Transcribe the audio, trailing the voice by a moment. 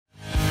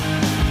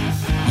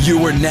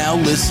You are now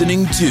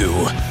listening to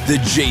The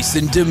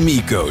Jason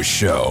Damico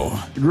Show.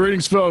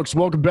 Greetings, folks.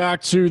 Welcome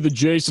back to The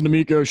Jason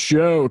Damico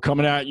Show,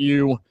 coming at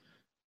you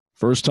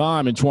first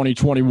time in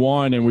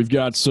 2021. And we've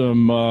got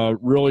some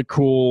really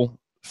cool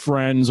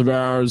friends of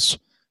ours,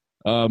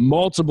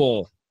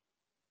 multiple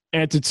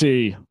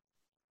entity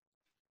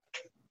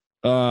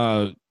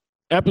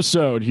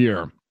episode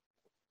here.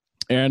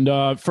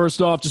 And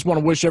first off, just want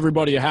to wish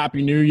everybody a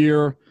happy new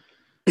year.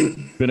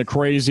 Been a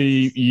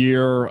crazy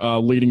year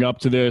leading up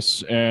to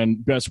this,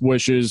 and best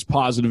wishes,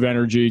 positive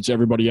energy to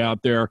everybody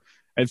out there.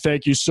 And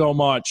thank you so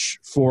much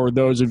for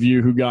those of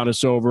you who got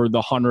us over the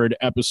 100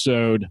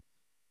 episode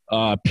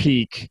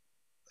peak.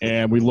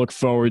 And we look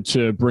forward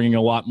to bringing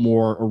a lot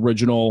more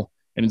original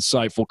and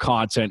insightful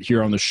content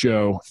here on the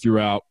show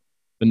throughout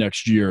the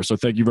next year. So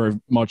thank you very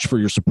much for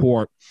your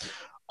support.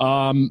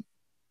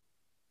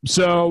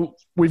 So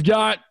we've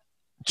got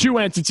two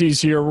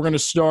entities here. We're going to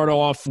start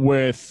off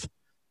with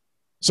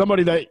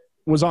somebody that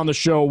was on the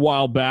show a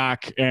while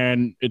back,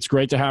 and it's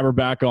great to have her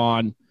back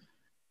on.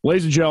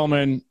 Ladies and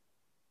gentlemen,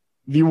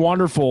 the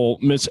wonderful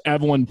Miss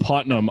Evelyn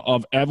Putnam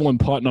of Evelyn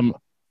Putnam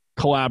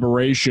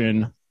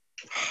Collaboration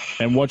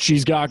and what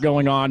she's got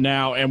going on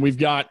now. And we've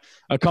got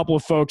a couple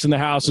of folks in the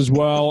house as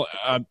well,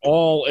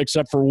 all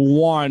except for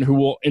one who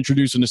we'll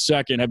introduce in a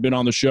second have been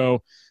on the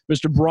show.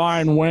 Mr.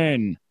 Brian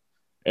Wynn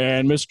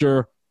and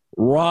Mr.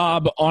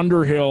 Rob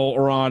Underhill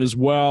are on as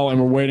well, and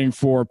we're waiting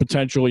for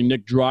potentially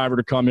Nick Driver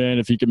to come in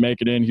if he can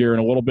make it in here in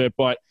a little bit.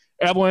 But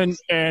Evelyn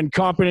and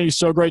company,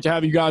 so great to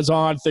have you guys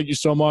on. Thank you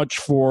so much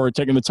for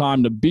taking the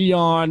time to be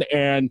on.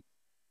 And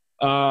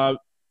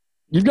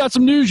you've got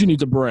some news you need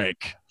to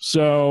break.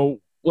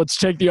 So let's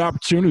take the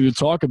opportunity to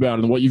talk about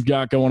it and what you've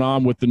got going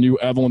on with the new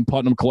Evelyn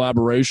Putnam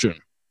Collaboration.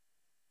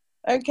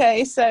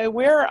 Okay, so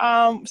we're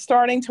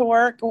starting to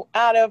work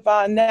out of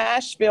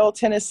Nashville,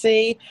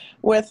 Tennessee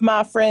with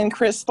my friend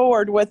Chris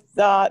Ford with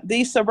the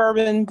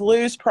SuBourbon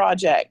Blues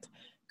Project.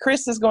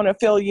 Chris is going to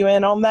fill you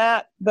in on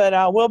that,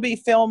 but we'll be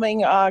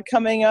filming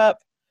coming up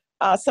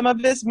some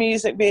of his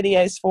music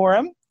videos for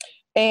him,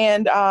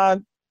 and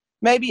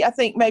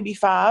maybe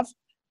 5,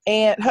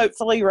 and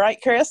hopefully, right,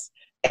 Chris?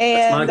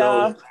 And that's my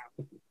goal.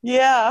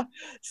 Yeah.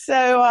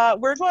 So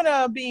we're going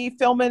to be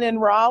filming in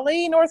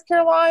Raleigh, North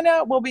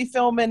Carolina. We'll be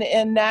filming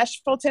in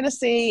Nashville,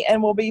 Tennessee,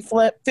 and we'll be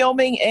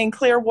filming in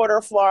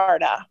Clearwater,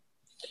 Florida.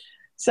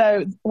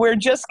 So we're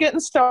just getting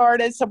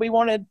started. So we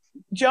want to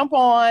jump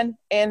on,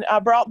 and I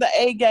brought the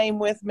A game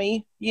with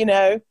me,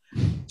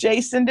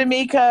 Jason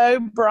Damico,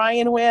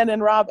 Brian Wynn,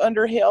 and Rob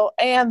Underhill,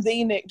 and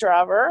the Nick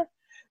Driver.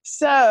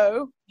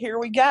 So here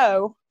we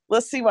go.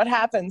 Let's see what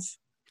happens.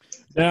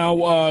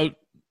 Now,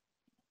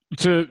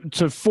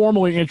 To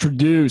formally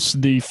introduce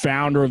the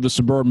founder of the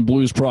SuBourbon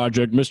Blues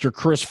Project, Mr.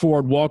 Chris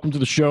Ford, welcome to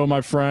the show, my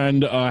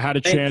friend. Had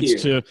a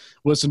chance to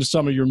listen to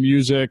some of your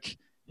music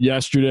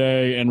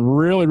yesterday and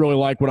really, really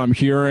like what I'm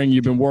hearing.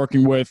 You've been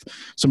working with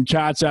some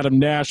cats out of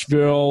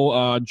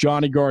Nashville,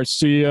 Johnny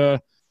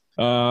Garcia,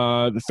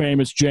 the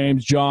famous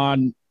James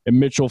John and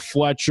Mitchell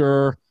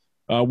Fletcher,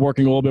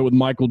 working a little bit with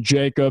Michael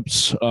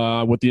Jacobs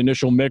with the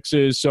initial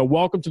mixes. So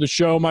welcome to the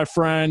show, my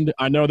friend.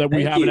 I know that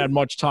we haven't had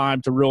much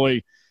time to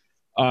really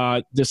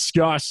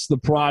discuss the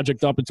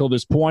project up until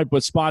this point,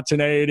 but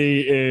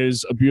spontaneity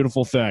is a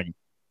beautiful thing.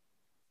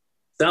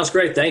 Sounds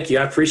great. Thank you.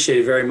 I appreciate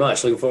it very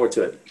much. Looking forward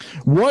to it.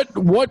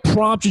 What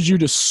prompted you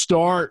to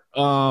start,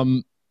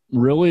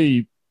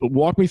 really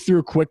walk me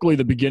through quickly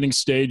the beginning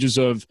stages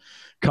of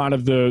kind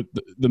of the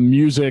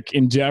music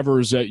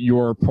endeavors that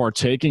you're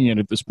partaking in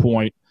at this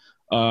point?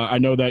 I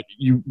know that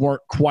you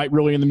weren't quite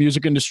really in the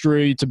music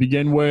industry to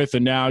begin with,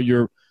 and now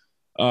you're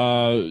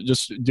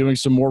just doing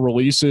some more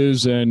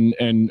releases and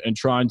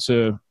trying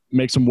to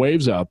make some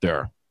waves out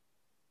there.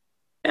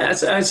 Yeah,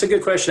 that's a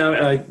good question.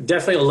 I'm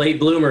definitely a late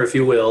bloomer, if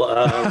you will.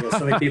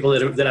 So many people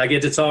that I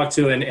get to talk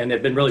to and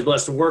have been really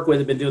blessed to work with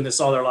have been doing this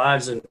all their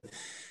lives. And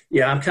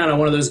yeah, I'm kind of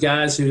one of those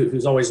guys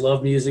who's always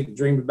loved music,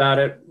 dreamed about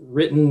it,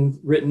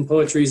 written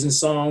poetries and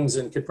songs,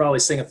 and could probably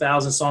sing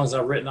 1,000 songs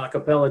I've written a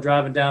cappella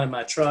driving down in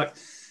my truck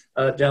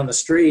down the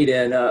street.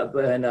 And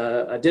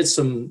I did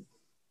some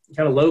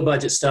kind of low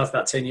budget stuff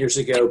about 10 years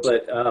ago,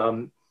 but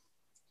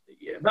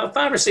about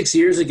 5 or 6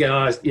 years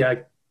ago,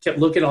 I kept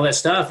looking at all that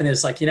stuff, and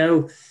it's like,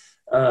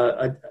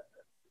 a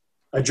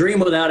dream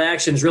without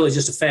action is really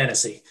just a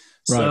fantasy.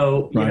 Right,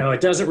 so, right.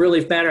 It doesn't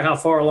really matter how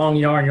far along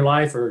you are in your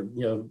life or,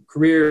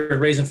 career and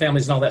raising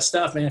families and all that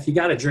stuff, man. If you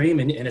got a dream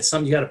and it's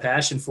something you got a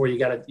passion for, you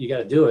got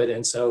to do it.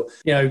 And so,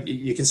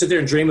 you can sit there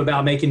and dream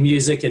about making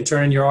music and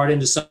turning your art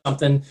into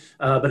something,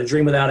 but a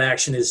dream without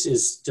action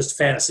is just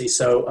fantasy.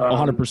 So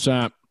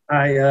 100%.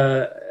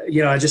 I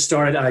just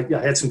started, I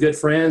had some good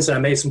friends, and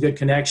I made some good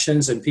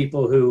connections and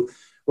people who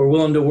were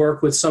willing to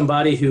work with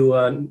somebody who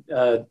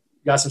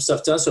got some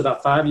stuff done. So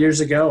about 5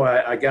 years ago,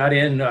 I got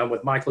in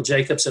with Michael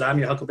Jacobs at I'm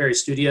Your Huckleberry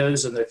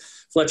Studios, and the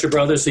Fletcher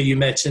brothers, who you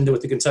mentioned,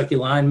 with the Kentucky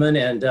Lineman,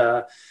 and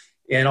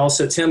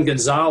also Tim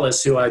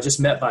Gonzalez, who I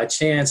just met by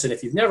chance. And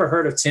if you've never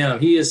heard of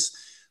Tim, he is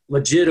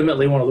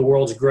legitimately one of the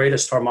world's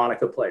greatest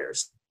harmonica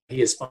players.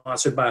 He is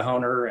sponsored by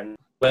Hohner and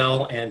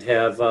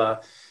have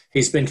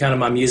he's been kind of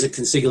my music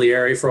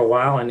consigliere for a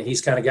while, and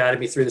he's kind of guided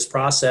me through this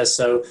process.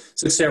 So it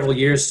took several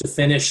years to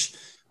finish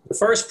the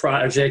first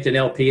project, an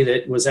LP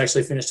that was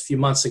actually finished a few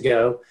months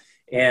ago.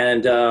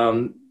 And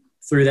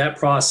through that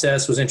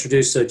process was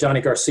introduced to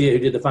Johnny Garcia, who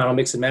did the final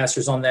mix and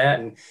masters on that.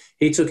 And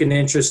he took an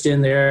interest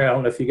in there. I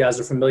don't know if you guys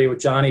are familiar with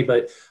Johnny,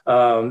 but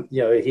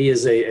he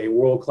is a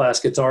world-class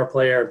guitar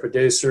player and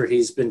producer.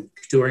 He's been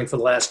touring for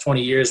the last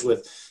 20 years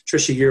with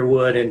Trisha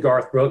Yearwood and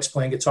Garth Brooks,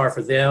 playing guitar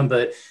for them.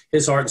 But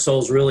his heart and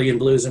soul is really in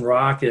blues and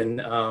rock.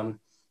 And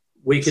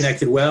we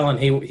connected well, and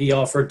he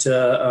offered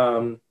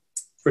to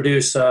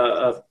produce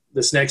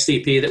this next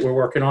EP that we're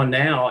working on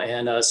now.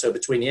 And so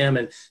between him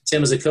and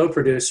Tim as a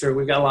co-producer,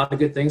 we've got a lot of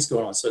good things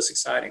going on. So it's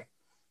exciting.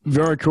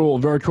 Very cool.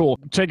 Very cool.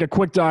 Take a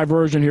quick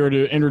diversion here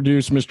to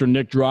introduce Mr.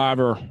 Nick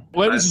Driver.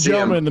 Ladies and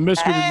gentlemen, the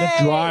Mr. Nick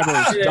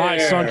Driver's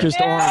Diet Sunkist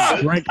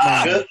Orange Drink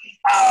Man.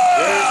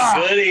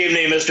 Good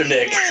evening, Mr.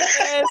 Nick.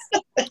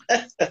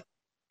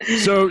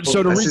 So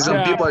to recap,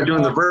 some people are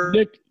doing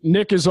the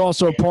Nick is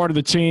also part of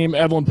the team,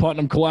 Evelyn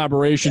Putnam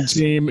collaboration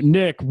team.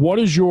 Nick, what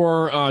is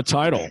your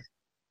title?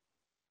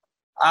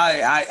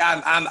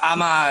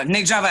 I'm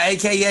Nick Driver,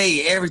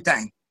 AKA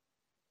everything.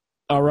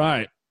 All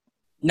right.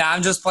 No,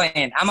 I'm just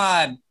playing.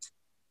 I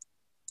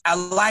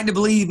like to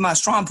believe my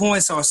strong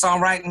points are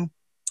songwriting.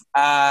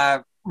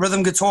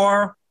 Rhythm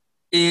guitar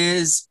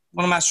is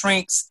one of my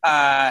strengths.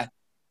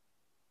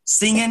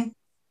 Singing.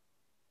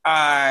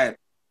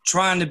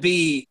 Trying to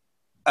be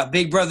a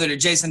big brother to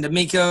Jason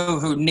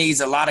Damico, who needs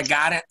a lot of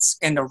guidance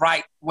in the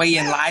right way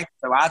in life.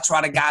 So I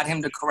try to guide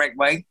him the correct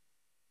way.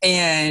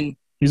 And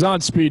he's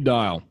on speed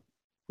dial.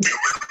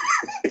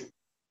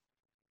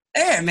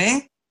 Yeah,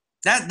 man.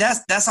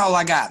 That's all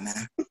I got,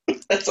 man.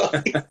 That's all.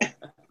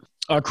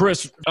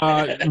 Chris,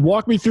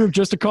 walk me through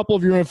just a couple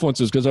of your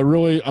influences, because I'm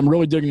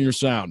really digging your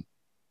sound.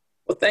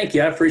 Well, thank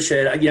you. I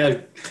appreciate it. Yeah,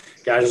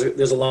 guys,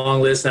 there's a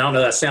long list. And I don't know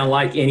that I sound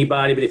like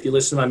anybody, but if you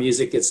listen to my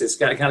music, it's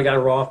kind of got a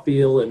raw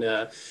feel,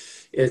 and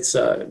it's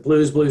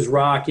blues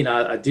rock.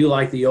 I do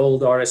like the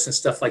old artists and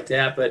stuff like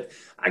that, but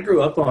I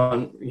grew up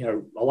on,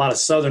 a lot of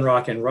Southern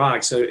rock and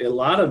rock. So a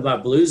lot of my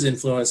blues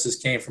influences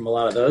came from a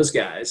lot of those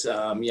guys.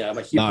 I am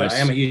a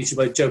huge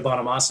Joe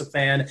Bonamassa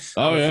fan.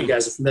 Oh, yeah. If you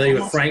guys are familiar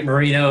with Frank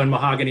Marino and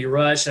Mahogany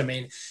Rush. I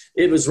mean,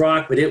 it was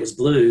rock, but it was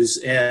blues.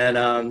 And,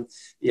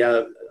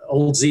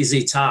 old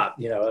ZZ Top,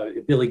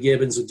 Billy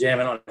Gibbons was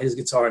jamming on his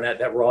guitar, and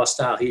that raw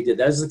style he did.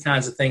 Those are the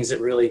kinds of things that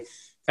really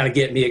kind of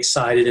get me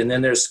excited. And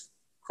then there's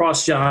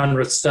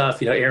cross-genre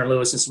stuff, Aaron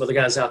Lewis and some other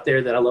guys out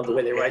there that I love the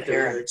way they write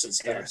their lyrics and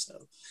stuff. So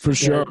for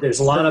sure, there's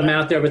a lot of them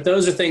out there, but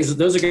those are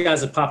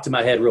guys that popped in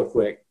my head real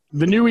quick.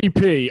 The new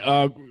EP,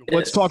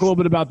 let's talk a little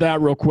bit about that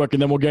real quick,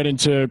 and then we'll get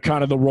into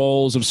kind of the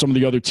roles of some of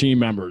the other team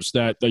members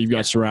that you've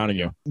got surrounding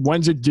you.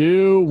 When's it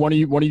due? When are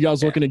you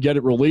guys looking to get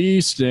it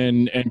released,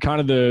 and kind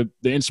of the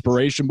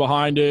inspiration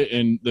behind it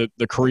and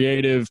the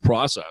creative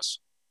process?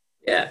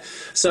 Yeah.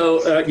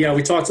 So,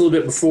 we talked a little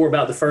bit before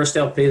about the first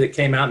LP that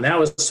came out, and that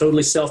was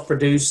totally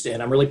self-produced,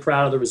 and I'm really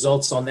proud of the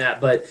results on that.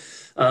 But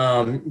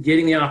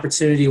getting the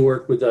opportunity to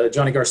work with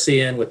Johnny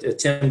Garcia and with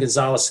Tim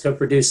Gonzalez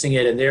co-producing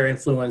it, and their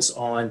influence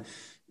on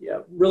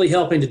really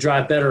helping to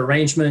drive better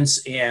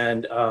arrangements,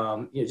 and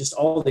just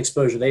all the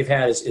exposure they've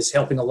had is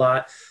helping a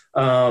lot.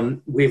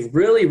 We've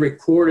really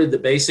recorded the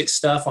basic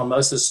stuff on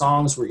most of the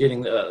songs. We're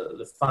getting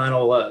the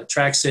final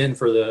tracks in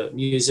for the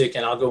music,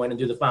 and I'll go in and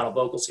do the final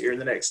vocals here in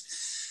the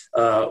next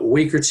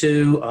week or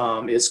two.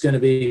 It's going to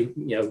be,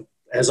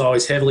 as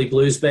always, heavily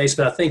blues-based,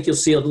 but I think you'll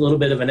see a little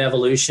bit of an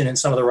evolution in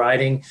some of the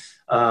writing.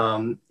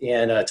 And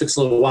it took us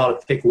a little while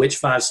to pick which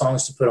 5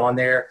 songs to put on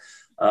there.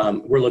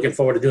 We're looking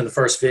forward to doing the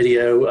first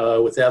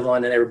video with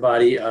Evelyn and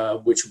everybody,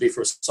 which will be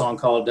for a song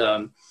called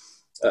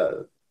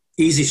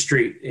Easy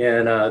Street.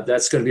 And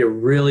that's going to be a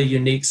really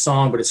unique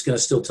song, but it's going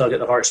to still tug at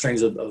the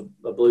heartstrings of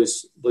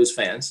blues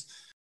fans.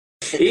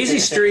 Easy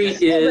Street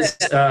is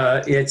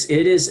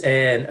it is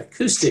an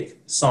acoustic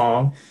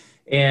song,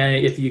 and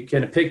if you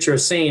can picture a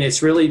scene,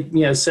 it's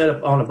really set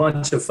up on a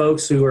bunch of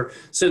folks who are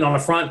sitting on the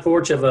front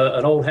porch of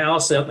an old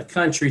house out in the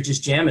country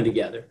just jamming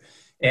together.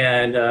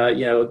 And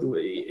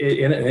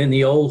in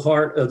the old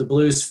heart of the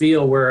blues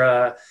feel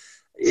where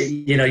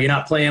you're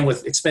not playing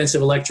with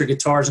expensive electric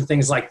guitars and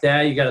things like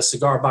that. You got a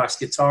cigar box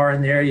guitar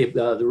in there.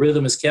 The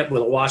rhythm is kept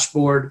with a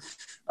washboard.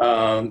 We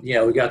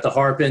got the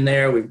harp in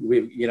there.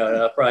 We an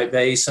upright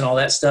bass and all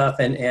that stuff,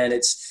 and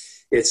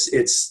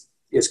it's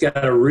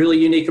got a really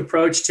unique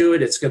approach to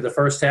it. It's got the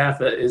first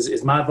half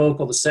is my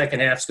vocal. The second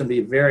half is going to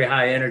be a very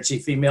high energy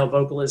female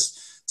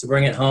vocalist to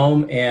bring it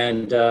home.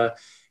 And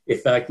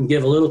if I can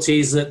give a little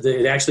tease, that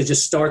it actually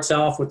just starts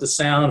off with the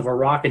sound of a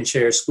rocking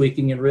chair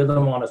squeaking in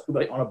rhythm on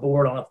a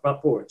board on a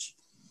front porch.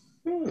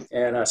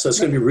 And so it's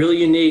going to be really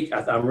unique.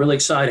 I'm really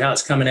excited how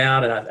it's coming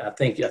out, and I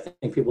think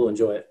people will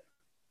enjoy it.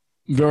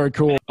 Very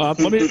cool. Let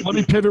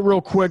me pivot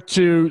real quick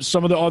to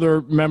some of the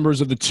other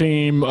members of the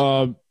team.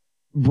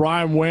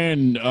 Brian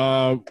Wynn,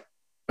 how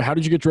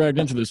did you get dragged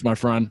into this, my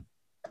friend?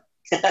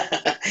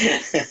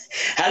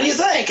 How do you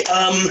think?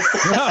 Kind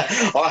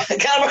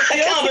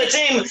of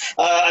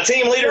a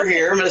team leader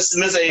here, Miss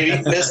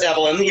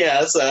Evelyn.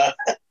 Yes,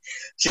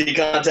 she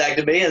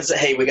contacted me and said,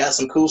 "Hey, we got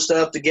some cool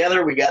stuff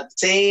together. We got the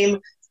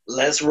team.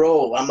 Let's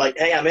roll." I'm like,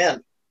 "Hey, I'm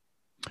in."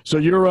 So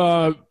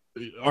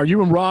are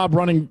you and Rob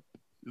running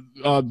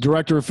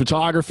director of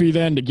photography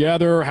then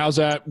together? How's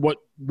that? What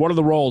are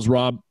the roles,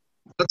 Rob?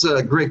 That's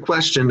a great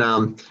question.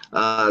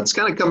 It's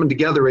kind of coming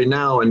together right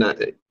now, and I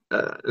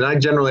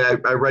generally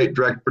I write,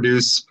 direct,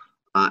 produce,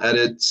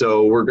 edit.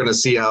 So we're going to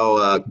see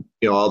how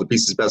all the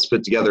pieces best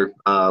fit together.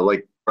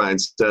 Like Brian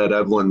said,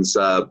 Evelyn's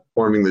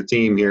forming the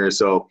team here,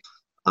 so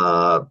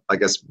I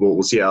guess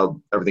we'll see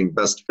how everything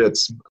best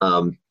fits.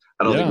 I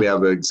don't think we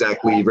have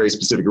exactly very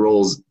specific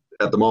roles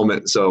at the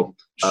moment, so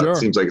it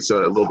seems like it's a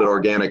little bit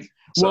organic.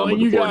 So well,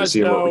 you guys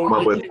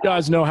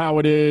know how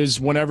it is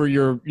whenever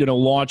you're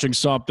launching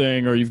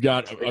something or you've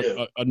got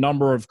a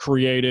number of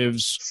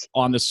creatives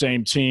on the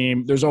same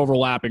team. There's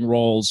overlapping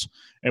roles,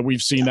 and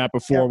we've seen that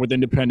before with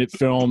independent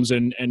films,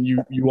 and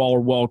you all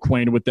are well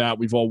acquainted with that.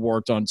 We've all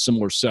worked on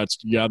similar sets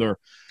together,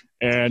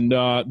 and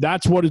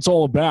that's what it's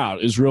all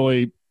about, is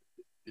really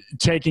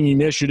taking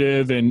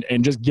initiative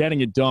and just getting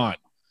it done.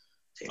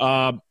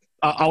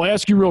 I'll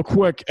ask you real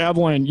quick,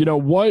 Evelyn,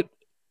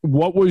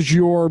 what was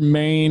your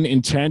main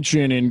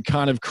intention in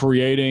kind of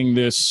creating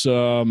this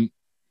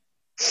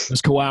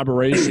this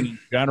collaboration in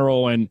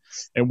general, and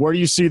where do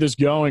you see this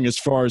going as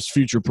far as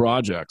future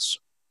projects?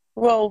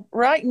 Well,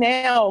 right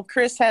now,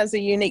 Chris has a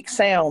unique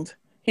sound.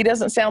 He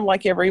doesn't sound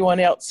like everyone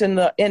else in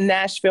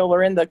Nashville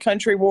or in the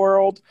country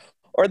world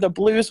or the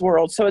blues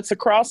world. So it's a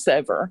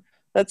crossover.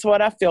 That's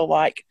what I feel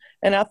like.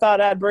 And I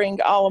thought I'd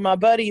bring all of my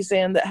buddies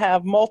in that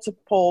have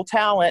multiple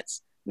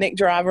talents. Nick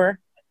Driver,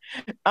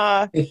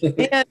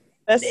 and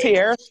us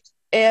here,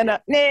 and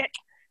Nick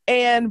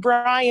and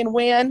Brian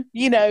Wynn.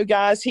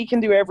 Guys, he can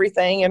do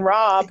everything. And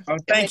Rob. Oh,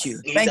 thank you,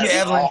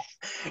 Evelyn.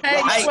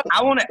 Hey,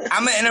 I'm gonna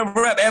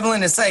interrupt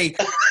Evelyn and say,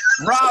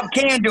 Rob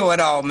can do it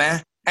all,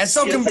 man, and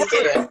so can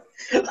Brian.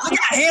 Look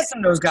how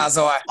handsome those guys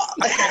are.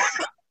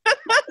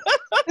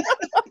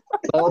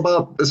 It's all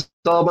about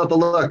the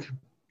look.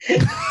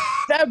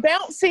 That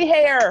bouncy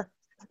hair.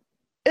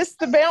 It's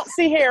the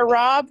bouncy hair,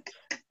 Rob.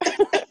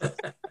 I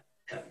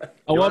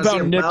love how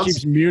Nick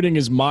keeps muting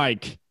his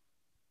mic.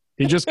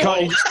 He just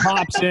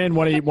pops in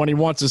when he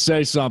wants to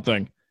say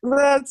something.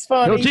 That's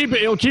funny.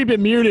 He'll keep it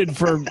muted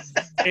for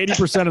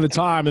 80% of the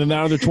time, and then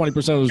that other 20%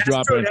 will just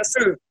drop in. That's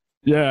true.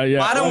 Yeah.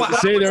 Well,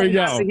 there you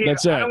go.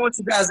 That's it. I don't want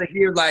you guys to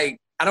hear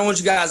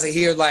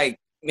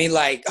me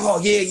like, oh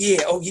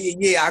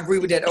yeah, I agree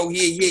with that. Oh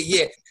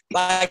yeah.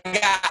 Like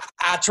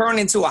I turn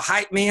into a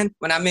hype man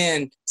when I'm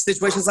in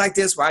situations like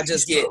this where I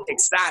just get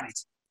excited.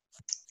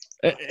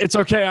 It's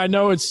okay. I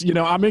know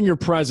I'm in your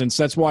presence.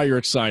 That's why you're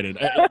excited.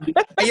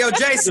 Hey, yo,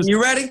 Jason, you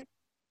ready?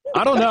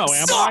 I don't know.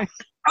 Am I?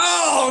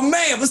 Oh,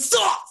 man, what's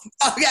up?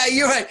 Okay,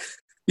 you're right.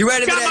 You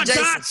ready for that,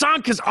 Jason? God,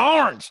 son, because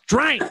orange.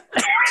 Drink.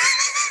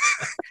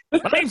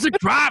 My name's Nick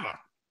Driver.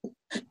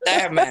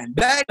 Hey, man.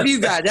 Back to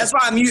you guys. That's why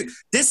I mute.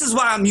 This is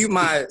why I mute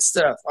my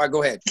stuff. All right,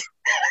 go ahead.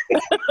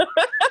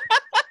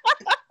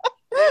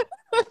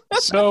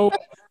 So,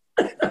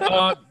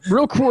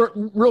 real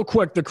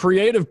quick, the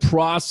creative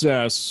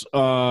process,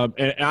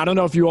 and I don't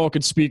know if you all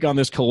could speak on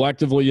this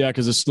collectively yet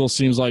because it still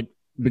seems like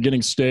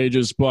beginning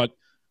stages, but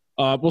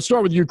we'll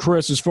start with you,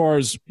 Chris, as far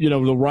as,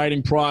 the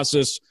writing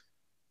process,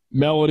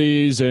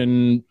 melodies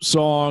and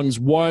songs.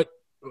 What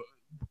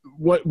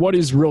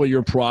is really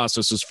your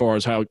process as far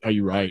as how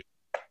you write?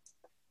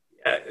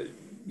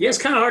 Yeah, it's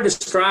kind of hard to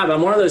describe.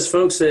 I'm one of those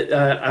folks that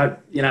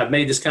I've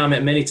made this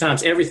comment many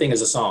times. Everything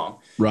is a song,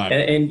 right?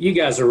 And you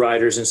guys are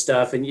writers and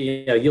stuff, and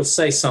you'll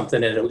say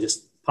something and it'll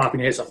just pop in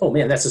your head. It's like, oh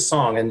man, that's a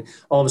song, and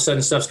all of a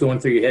sudden stuff's going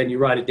through your head, and you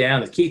write it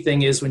down. The key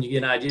thing is when you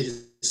get an idea,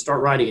 just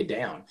start writing it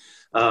down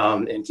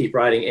and keep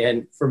writing.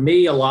 And for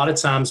me, a lot of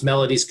times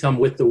melodies come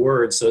with the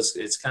words, so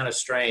it's kind of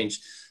strange.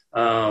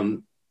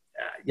 I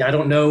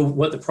don't know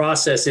what the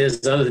process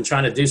is other than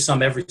trying to do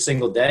some every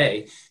single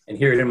day and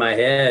hear it in my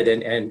head.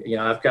 And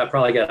I've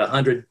probably got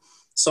 100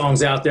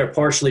 songs out there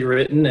partially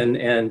written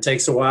and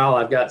takes a while.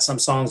 I've got some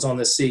songs on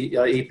this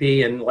EP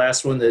and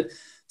last one that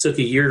took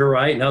a year to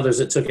write and others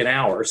that took an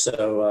hour.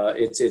 So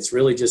it's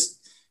really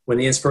just when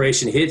the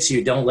inspiration hits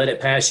you, don't let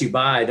it pass you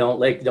by.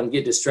 Don't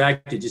get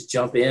distracted. Just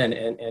jump in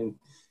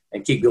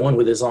and keep going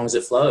with it as long as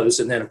it flows.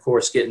 And then of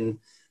course, getting,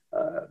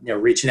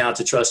 reaching out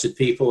to trusted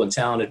people and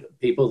talented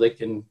people that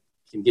can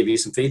give you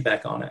some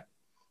feedback on it.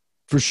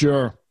 For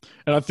sure.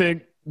 And I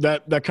think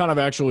that kind of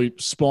actually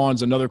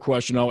spawns another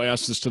question. I'll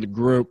ask this to the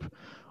group.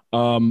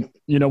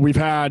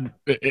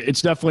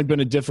 It's definitely been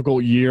a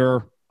difficult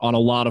year on a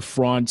lot of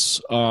fronts.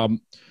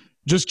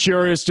 Just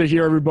curious to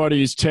hear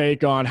everybody's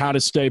take on how to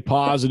stay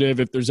positive.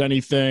 If there's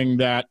anything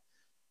that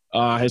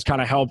has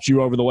kind of helped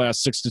you over the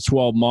last 6 to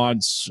 12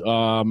 months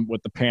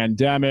with the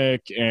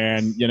pandemic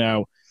and,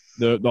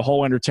 the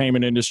whole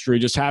entertainment industry,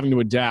 just having to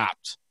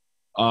adapt.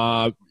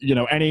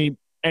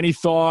 Any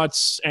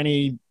thoughts,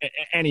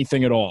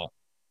 anything at all?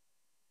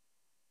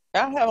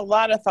 I have a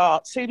lot of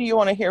thoughts. Who do you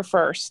want to hear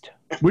first?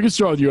 We can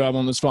start with you,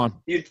 Evelyn. That's fine.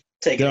 You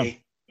take it.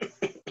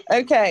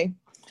 Okay.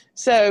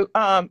 So,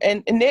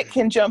 and Nick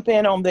can jump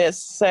in on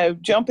this. So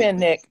jump in,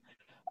 Nick.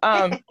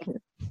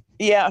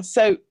 Yeah.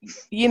 So,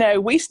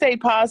 we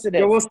stayed positive.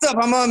 Yo, what's up?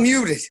 I'm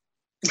unmuted.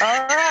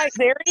 All right.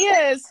 There he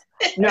is.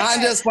 No,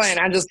 I'm just playing.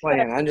 Go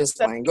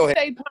ahead.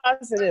 Stayed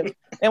positive,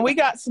 and we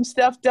got some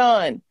stuff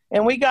done,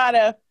 and we got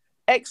a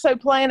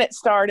exoplanet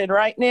started,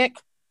 right, Nick?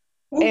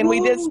 Woo-hoo. And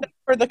we did stuff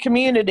for the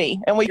community,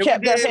 and we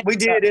kept that. We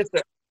did it.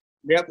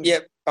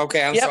 Yep.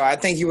 Okay, I'm sorry. I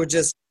think you were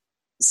just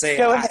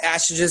saying I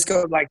should just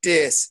go like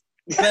this.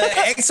 But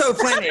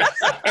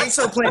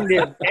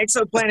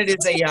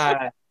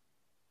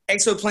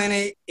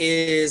Exoplanet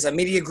is a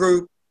media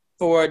group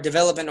for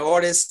developing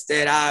artists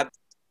that I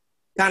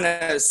kind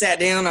of sat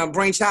down on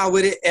brainchild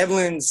with it.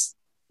 Evelyn's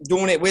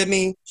doing it with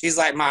me. She's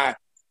like my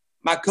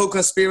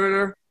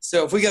co-conspirator.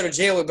 So if we go to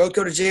jail, we both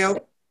go to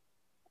jail.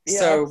 Yeah.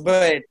 So,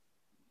 but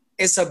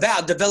it's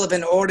about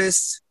developing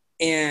artists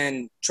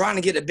and trying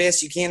to get the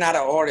best you can out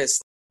of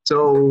artists.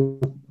 So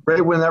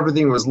right when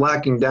everything was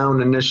locking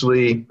down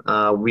initially,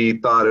 we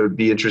thought it would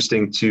be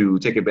interesting to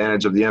take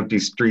advantage of the empty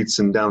streets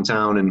in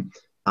downtown. And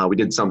we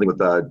did something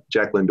with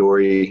Jacqueline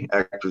Dory,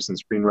 actress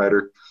and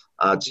screenwriter,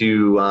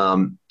 to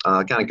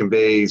kind of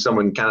convey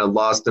someone kind of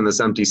lost in this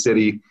empty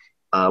city.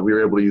 We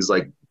were able to use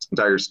like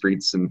entire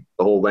streets, and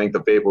the whole length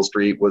of Fayetteville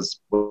Street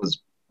was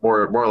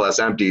more or less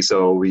empty.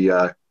 So we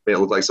made it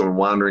look like someone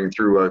wandering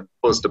through a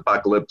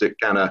post-apocalyptic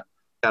kind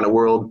of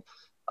world.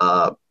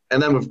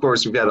 And then, of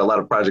course, we've got a lot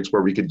of projects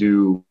where we could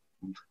do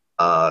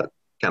kind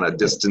of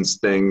distance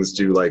things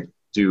to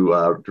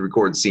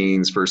record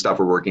scenes for stuff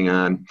we're working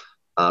on.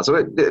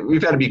 So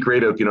we've had to be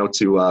creative,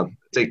 to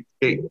take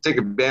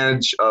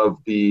advantage of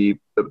the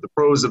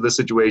pros of the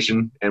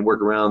situation and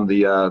work around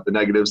the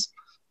negatives.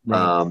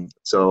 Right.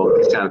 So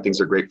these kind of things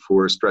are great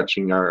for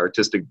stretching our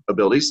artistic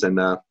abilities, and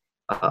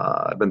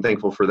I've been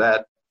thankful for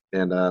that.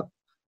 And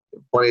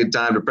plenty of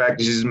time to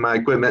practice using my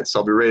equipment, so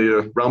I'll be ready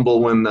to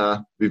rumble when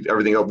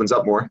everything opens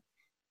up more.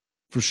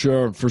 For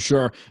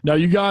sure. Now,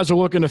 you guys are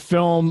looking to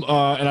film,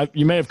 and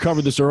you may have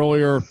covered this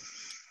earlier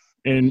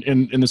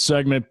in the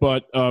segment,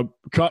 but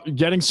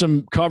getting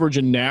some coverage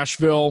in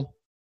Nashville,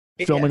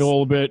 filming a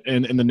little bit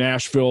in the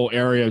Nashville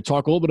area.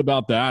 Talk a little bit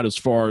about that as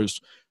far as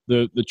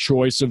the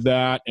choice of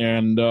that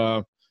and,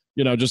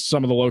 just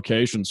some of the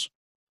locations.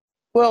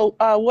 Well,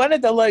 one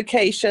of the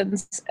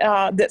locations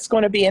that's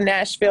going to be in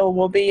Nashville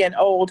will be an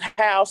old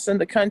house in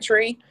the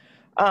country,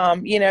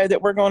 that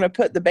we're going to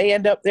put the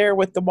band up there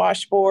with the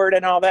washboard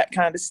and all that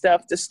kind of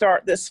stuff to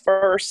start this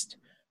first,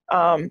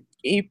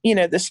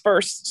 this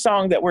first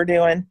song that we're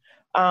doing.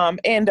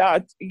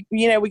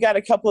 We got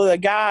a couple of the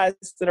guys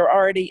that are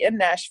already in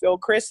Nashville.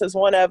 Chris is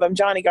one of them,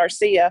 Johnny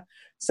Garcia.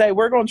 So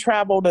we're going to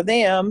travel to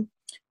them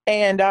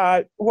and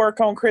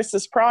work on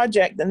Chris's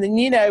project. And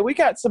then, we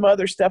got some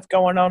other stuff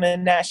going on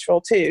in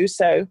Nashville too.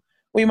 So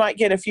we might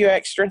get a few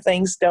extra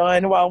things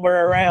done while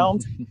we're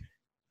around.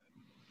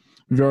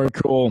 Very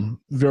cool.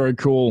 Very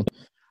cool.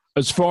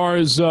 As far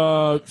as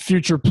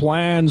future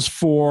plans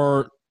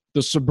for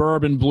the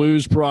SuBourbon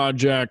Blues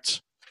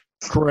project,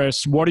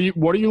 Chris, what are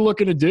you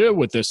looking to do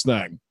with this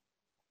thing?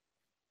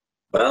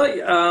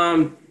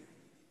 Well,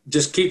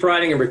 just keep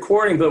writing and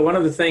recording. But one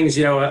of the things,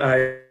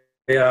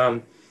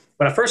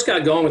 when I first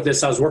got going with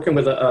this, I was working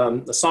with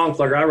a song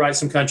plugger. I write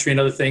some country and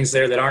other things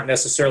there that aren't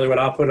necessarily what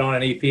I'll put on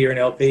an EP or an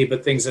LP,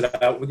 but things that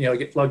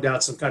get plugged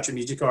out, some country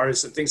music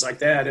artists and things like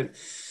that. And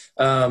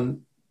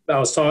I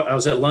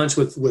was at lunch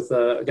with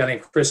a guy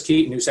named Chris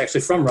Keaton, who's actually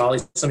from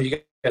Raleigh. Some of you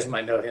guys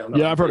might know him.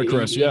 Yeah, I've heard of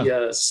Chris. He's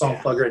a song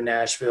plugger in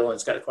Nashville, and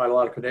he's got quite a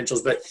lot of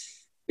credentials. But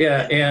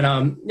yeah,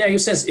 and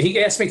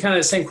he asked me kind of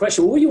the same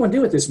question. Well, what do you want to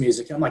do with this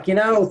music? I'm like,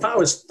 if I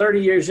was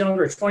 30 years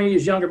younger, 20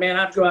 years younger, man,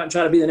 I'd go out and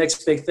try to be the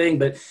next big thing.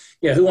 But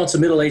who wants a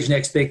middle-aged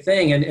next big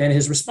thing? And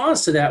his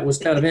response to that was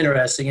kind of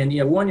interesting.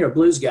 And one, you're a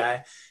blues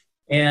guy,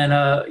 and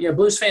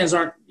blues fans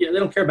aren't. They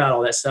don't care about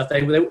all that stuff.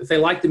 If they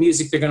like the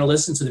music, they're going to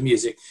listen to the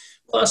music.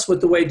 Plus,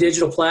 with the way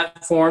digital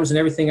platforms and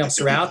everything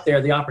else are out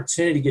there, the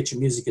opportunity to get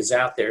your music is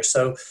out there.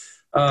 So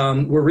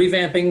we're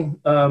revamping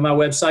my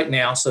website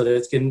now so that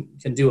it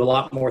can do a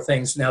lot more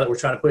things now that we're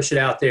trying to push it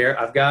out there.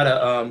 I've got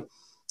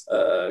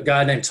a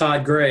guy named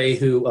Todd Gray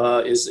who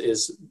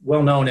is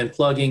well known in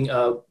plugging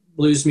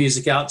blues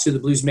music out to the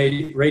blues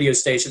radio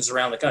stations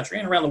around the country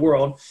and around the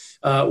world,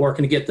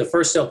 working to get the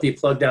first LP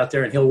plugged out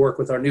there, and he'll work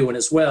with our new one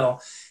as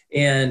well.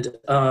 And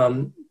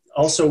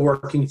also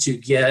working to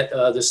get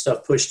this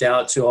stuff pushed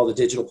out to all the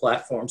digital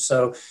platforms.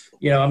 So,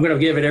 I'm going to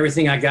give it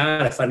everything I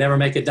got. If I never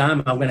make a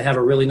dime, I'm going to have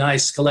a really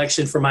nice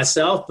collection for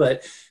myself.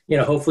 But,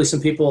 hopefully some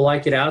people will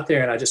like it out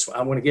there. And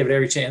I want to give it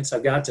every chance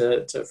I've got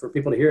for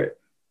people to hear it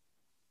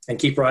and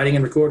keep writing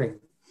and recording.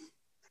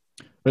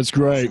 That's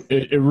great.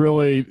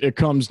 It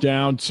comes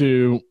down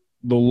to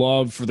the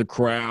love for the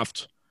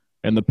craft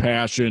and the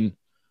passion.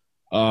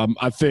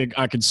 I think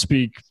I can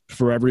speak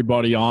for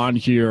everybody on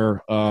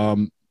here.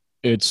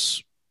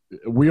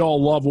 We all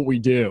love what we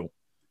do,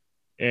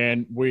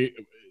 and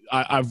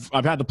I've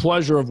had the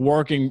pleasure of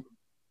working.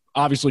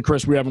 Obviously,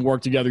 Chris, we haven't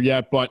worked together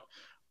yet, but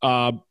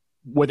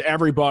with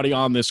everybody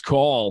on this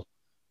call,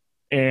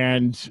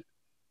 and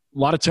a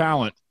lot of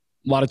talent.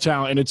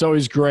 And it's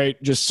always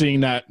great just seeing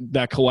that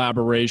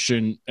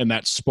collaboration and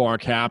that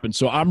spark happen.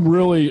 So I'm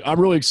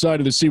really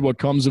excited to see what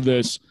comes of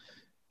this.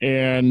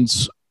 And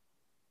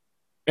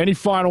any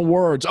final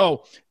words?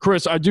 Oh,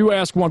 Chris, I do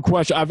ask one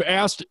question. I've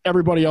asked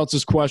everybody else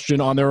this question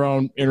on their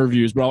own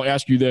interviews, but I'll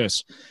ask you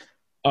this.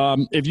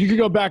 If you could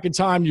go back in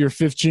time to your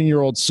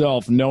 15-year-old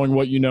self, knowing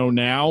what you know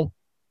now,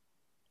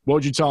 what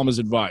would you tell him as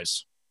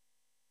advice?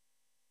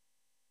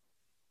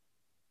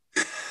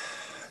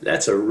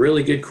 That's a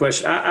really good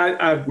question.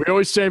 We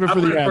always save it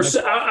for the end.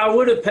 I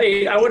would have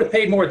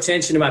paid more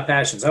attention to my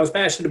passions. I was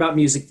passionate about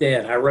music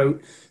then. I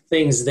wrote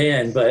things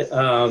then, but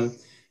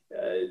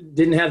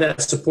didn't have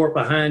that support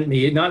behind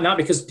me. Not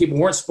because people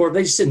weren't supportive,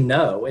 they just didn't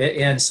know.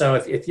 And so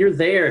if you're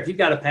there, if you've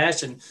got a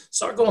passion,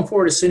 start going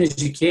forward as soon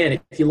as you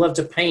can. If you love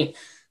to paint,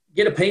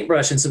 get a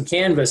paintbrush and some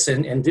canvas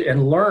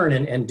and learn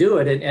and do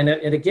it. And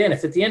again,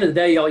 if at the end of the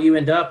day, all you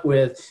end up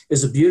with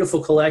is a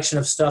beautiful collection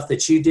of stuff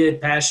that you did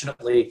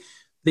passionately,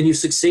 then you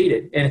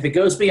succeeded. And if it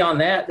goes beyond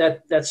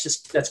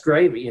that's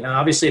gravy. You know,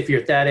 obviously if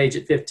you're at that age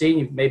at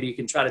 15, maybe you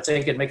can try to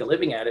take it and make a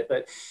living at it.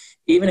 But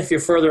even if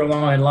you're further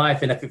along in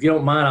life, and if you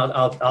don't mind,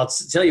 I'll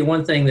tell you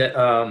one thing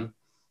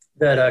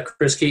that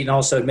Chris Keaton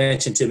also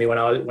mentioned to me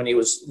when he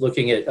was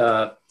looking at,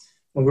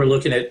 when we were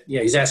looking at,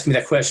 he's asking me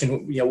that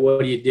question, what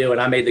do you do? And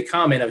I made the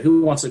comment of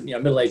who wants a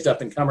middle-aged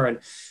up-and-comer. And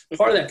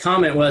part of that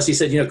comment was, he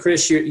said,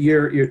 Chris,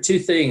 you're two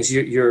things.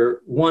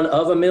 You're one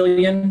of a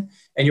million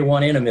and you're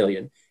one in a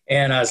million.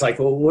 And I was like,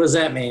 well, what does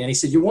that mean? And he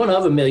said, you're one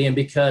of a million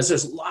because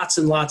there's lots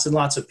and lots and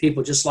lots of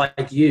people just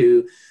like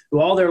you who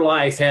all their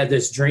life had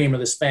this dream or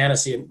this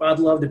fantasy. And I'd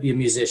love to be a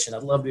musician.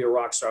 I'd love to be a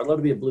rock star. I'd love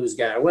to be a blues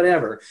guy or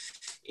whatever.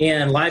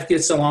 And life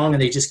gets along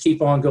and they just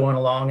keep on going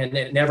along and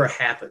it never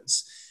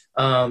happens.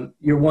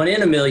 You're one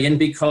in a million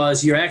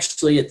because you're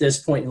actually at this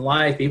point in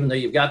life, even though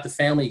you've got the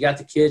family, you got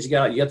the kids, you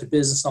got the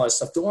business, all that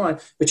stuff going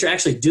on, but you're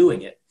actually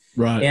doing it.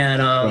 Right.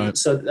 And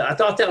so I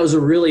thought that was a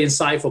really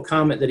insightful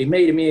comment that he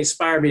made, and me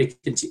inspired me to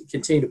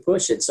continue to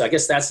push it. So I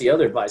guess that's the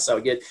other advice I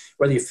would get,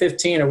 whether you're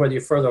 15 or whether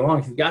you're further along,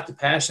 if you've got the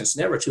passion, it's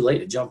never too late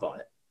to jump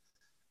on it.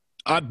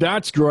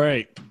 That's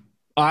great.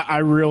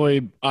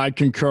 I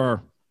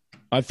concur.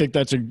 I think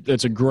that's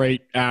a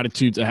great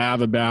attitude to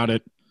have about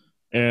it.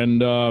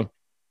 And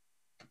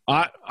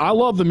I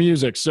love the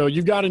music. So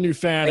you've got a new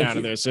fan out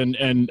of this.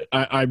 And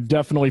I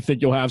definitely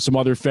think you'll have some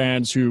other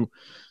fans who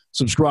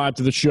subscribe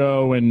to the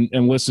show and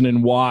listen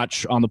and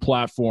watch on the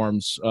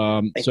platforms.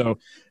 So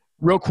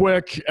real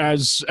quick,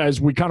 as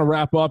we kind of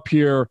wrap up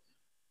here,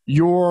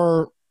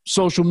 your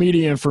social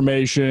media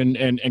information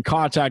and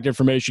contact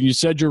information, you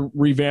said you're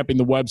revamping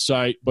the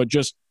website, but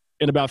just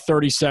in about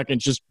 30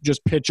 seconds,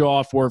 just pitch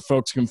off where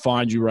folks can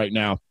find you right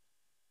now.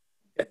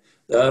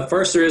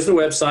 First, there is the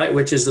website,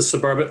 which is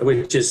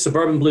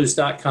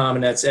SuBourbonBlues.com,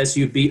 and that's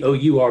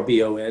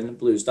SuBourbon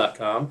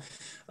blues.com.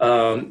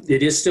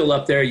 It is still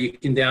up there. You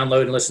can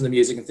download and listen to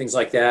music and things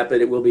like that, but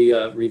it will be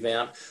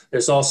revamped.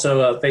 There's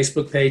also a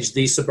Facebook page,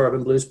 The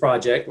SuBourbon Blues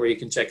Project, where you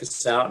can check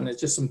us out. And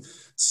it's just some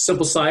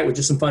simple site with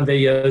just some fun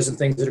videos and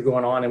things that are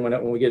going on and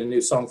when we get a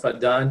new song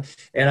done.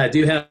 And I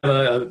do have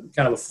a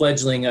kind of a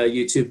fledgling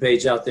YouTube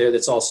page out there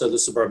that's also The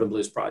SuBourbon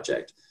Blues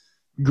Project.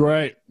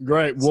 Great.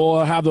 We'll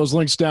have those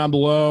links down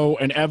below,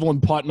 and Evelyn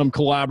Putnam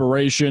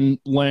collaboration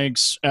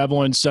links.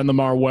 Evelyn, send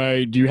them our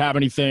way. Do you have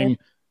anything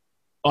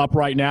up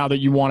right now that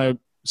you want to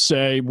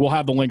say? We'll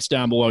have the links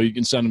down below. You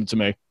can send them to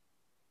me.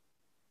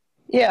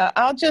 Yeah,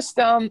 I'll just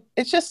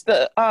it's just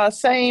the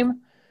same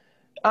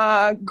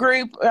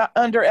group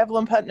under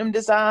Evelyn Putnam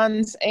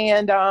Designs,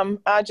 and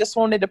I just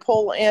wanted to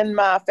pull in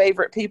my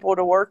favorite people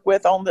to work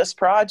with on this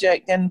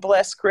project and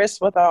bless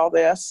Chris with all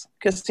this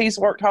because he's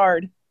worked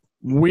hard.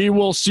 We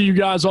will see you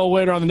guys all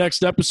later on the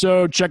next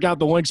episode. Check out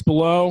the links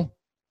below.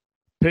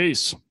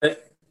 Peace.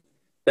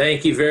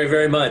 Thank you very,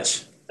 very much.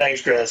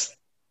 Thanks, Chris.